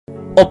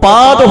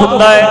ਉਪਾਦ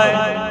ਹੁੰਦਾ है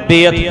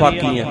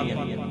बेइतफाकियां।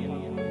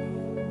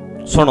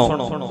 सुनो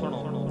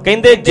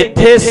कहंदे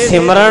जिथे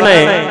सिमरन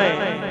है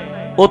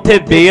उत्थे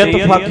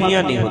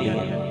बेइतफाकियां नहीं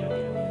होंदियां।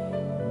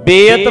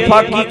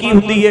 बेइतफाकी की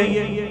हुंदी है?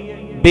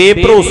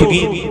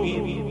 बेभरोसगी।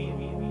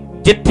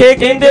 जिथे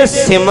कहंदे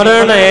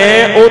सिमरन है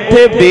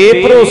उत्थे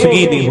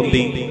बेभरोसगी नहीं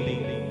हुंदी।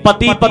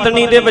 पति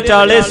पत्नी दे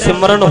विचाले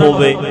सिमरन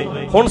होवे।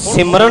 हुण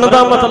सिमरन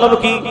दा मतलब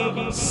की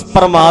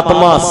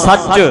परमात्मा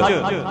सच।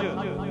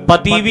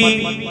 पति भी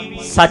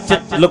सच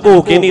लुको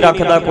के नहीं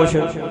रखता कुछ,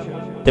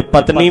 ते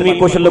पत्नी भी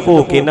कुछ लुको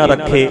के ना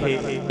रखे।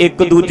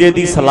 एक दूजे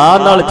की सलाह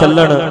नाल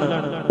चलन,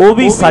 वो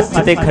भी सच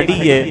ते खड़ी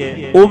है,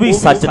 वो भी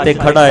सच ते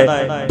खड़ा है।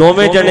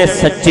 दोवें जने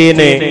सच्चे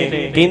ने।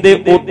 कहंदे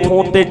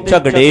उथों ते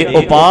झगड़े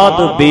उपाद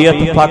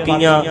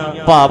बेइतफाकियां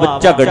भाव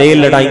झगड़े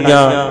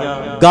लड़ाइयां।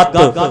 गत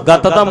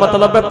गत का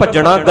मतलब है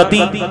भजना।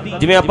 गति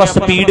जिवें आपां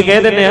स्पीड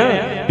कह दिंदे आ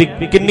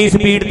भी किन्नी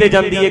स्पीड ते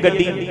जांदी है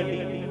गड्डी।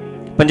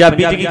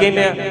 पंजाबी च की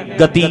कहने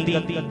गति।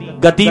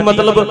 गति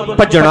मतलब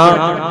भजना।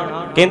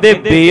 कहंदे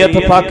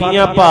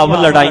बेइतफाकियां भाव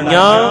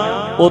लड़ाइयां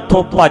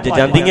उथों भज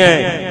जांदियां।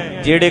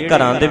 जेड़े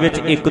घरां दे विच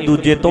एक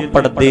दूजे तो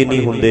पड़दे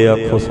नहीं हुंदे।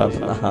 आखो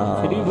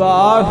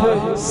सतनाम।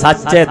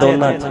 सच है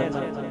दोनां च,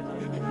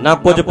 ना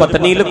कुछ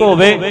पत्नी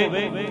लुकोवे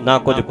ना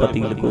कुछ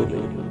पति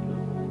लुकोवे।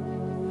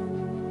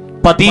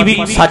 पति भी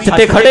सच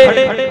ते खड़े,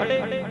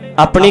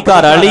 अपनी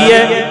घरवाली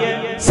है,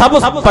 सब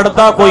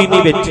पड़दा कोई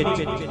नहीं विच।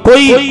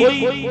 कोई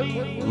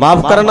माफ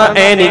करना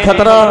ऐ नहीं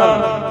खतरा,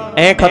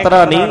 ऐ खतरा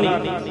नहीं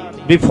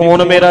भी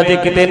फोन मेरा जे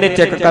किते ने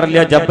चेक कर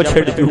लिया जब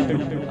छिड़ जू।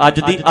 अज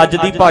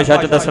दी भाषा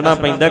च दसना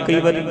पैंदा कई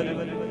बारी।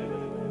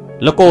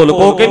 लुको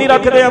लुको के नहीं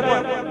रखते आप।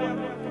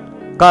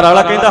 घर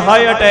वाला कहता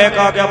हाय अटैक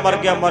आ गया, मर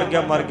गया मर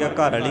गया मर गया।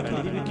 घर वाली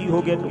की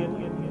हो गया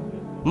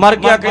मर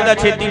गया। कहता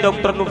छेती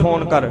डॉक्टर नूं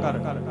फोन कर।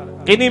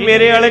 कहनी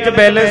मेरे वाले च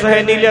बैलेंस है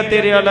नहीं, लिया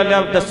तेरे वाला लिया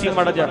दसी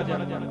माड़ा जा।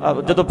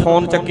 जदों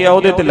फोन चक्किया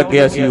उहदे ते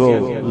लग्गिया सी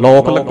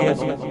लॉक लग्गिया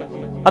सी।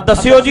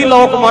 दस्यो जी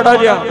लॉक माड़ा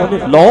जा।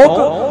 लॉक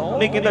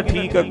नहीं कहता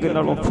ठीक अगे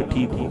नालों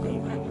ठीक हो गया,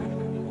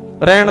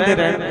 रहन दे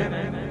रहन दे।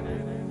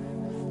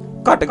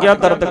 घट गया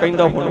दर्द।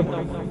 कहंदा हुण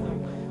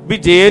भी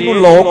जे इहनूं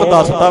लॉक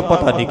दसदा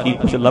पता नहीं की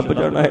कुछ लभ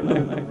जाना है।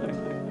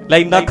 लै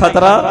इन्ना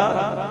खतरा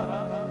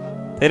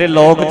तेरे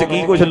लॉक च की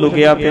कुछ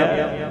लुकिया पिया,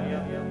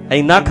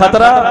 इन्ना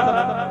खतरा।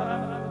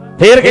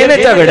 फिर कहने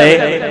झगड़े।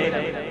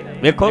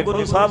 वेखो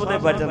गुरु साहब दे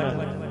वचन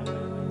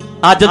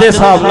अज दे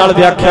हिसाब नाल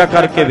व्याख्या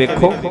करके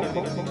वेखो।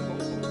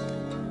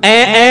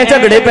 ऐ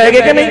झगड़े पै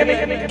गए कि नहीं?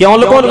 क्यों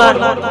लुकाउणा?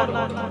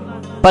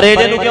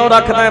 परेजे नूं क्यों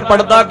रखदा है?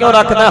 पड़दा क्यों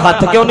रखदा है?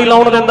 हथ क्यों नहीं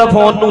लाउण दिंदा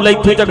फोन नूं? ले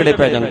इत्थे झगड़े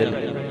पै जांदे ने।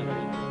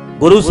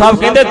 गुरु साहब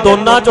कहंदे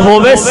दोनां च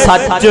होवे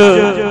सच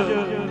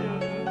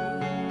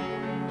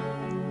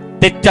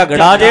ते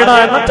झगड़ा जेड़ा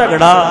है ना,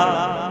 झगड़ा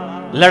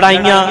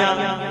लड़ाइयां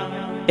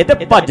ये ते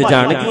भज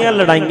जाणगियां।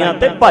 लड़ाइयां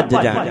ते भज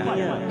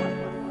जाणगियां।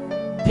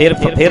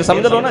 फिर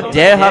समझ लो ना,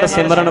 जय हर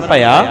सिमरन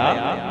भया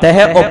तह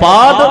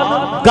उपाद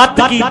गत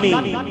कीनी।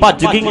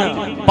 भज गईयां,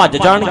 भज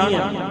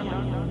जाणगियां।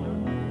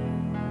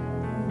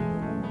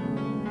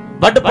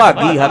 वड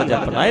भागी हर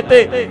जपना। ते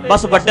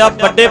बस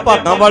वड्डे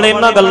भागां वाले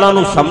इन्हां गल्लां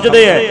नूं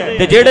समझदे है।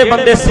 ते जेड़े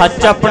बंदे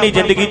सच अपनी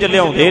जिंदगी च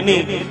लियाउंदे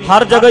नहीं,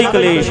 हर जगह ही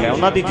कलेश है।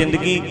 उन्हां दी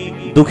जिंदगी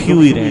दुखी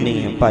हुई रहनी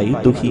है भाई,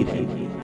 दुखी रहनी।